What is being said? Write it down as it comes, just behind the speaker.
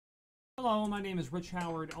Hello, my name is Rich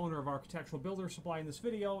Howard, owner of Architectural Builder Supply. In this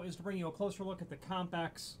video is to bring you a closer look at the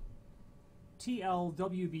Compx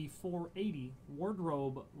TLWB480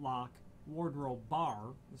 Wardrobe Lock Wardrobe Bar.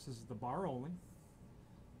 This is the bar only,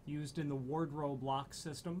 used in the wardrobe lock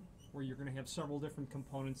system, where you're going to have several different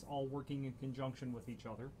components all working in conjunction with each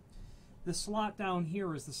other. The slot down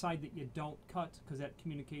here is the side that you don't cut because that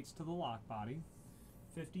communicates to the lock body.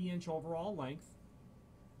 50-inch overall length.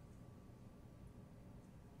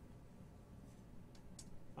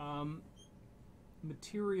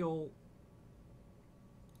 Material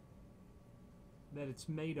that it's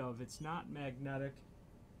made of, it's not magnetic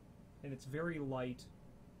and it's very light.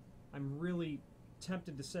 I'm really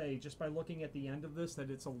tempted to say, just by looking at the end of this,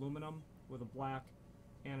 that it's aluminum with a black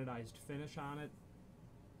anodized finish on it.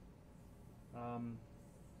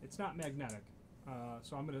 It's not magnetic,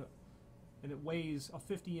 so I'm gonna, and it weighs, a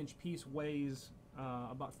 50-inch piece weighs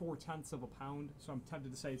about 4/10 of a pound, so I'm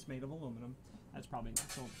tempted to say it's made of aluminum. That's probably not.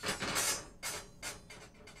 So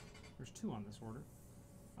there's two on this order.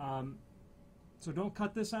 So don't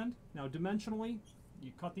cut this end. Now dimensionally,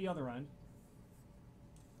 you cut the other end.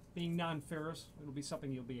 Being non-ferrous, it'll be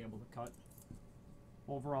something you'll be able to cut.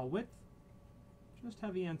 Overall width, just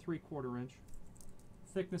heavy end 3/4 inch.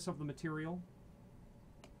 Thickness of the material,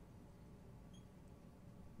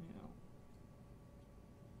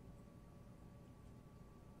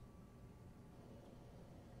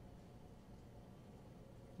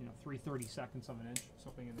 you know, 3/32 of an inch,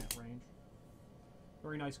 something in that range.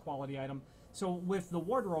 Very nice quality item. So with the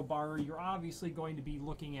wardrobe bar, you're obviously going to be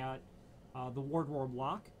looking at the wardrobe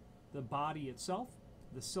lock, the body itself,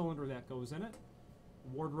 the cylinder that goes in it,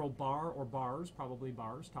 wardrobe bar or bars, probably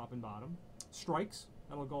bars, top and bottom, strikes,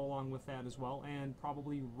 that'll go along with that as well, and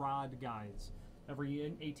probably rod guides.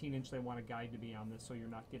 Every 18-inch they want a guide to be on this, so you're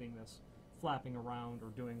not getting this flapping around or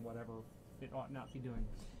doing whatever it ought not be doing.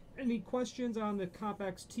 Any questions on the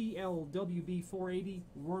Compx TLWB480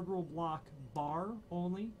 Wardrobe Lock Bar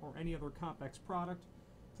only, or any other Compx product,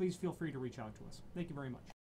 please feel free to reach out to us. Thank you very much.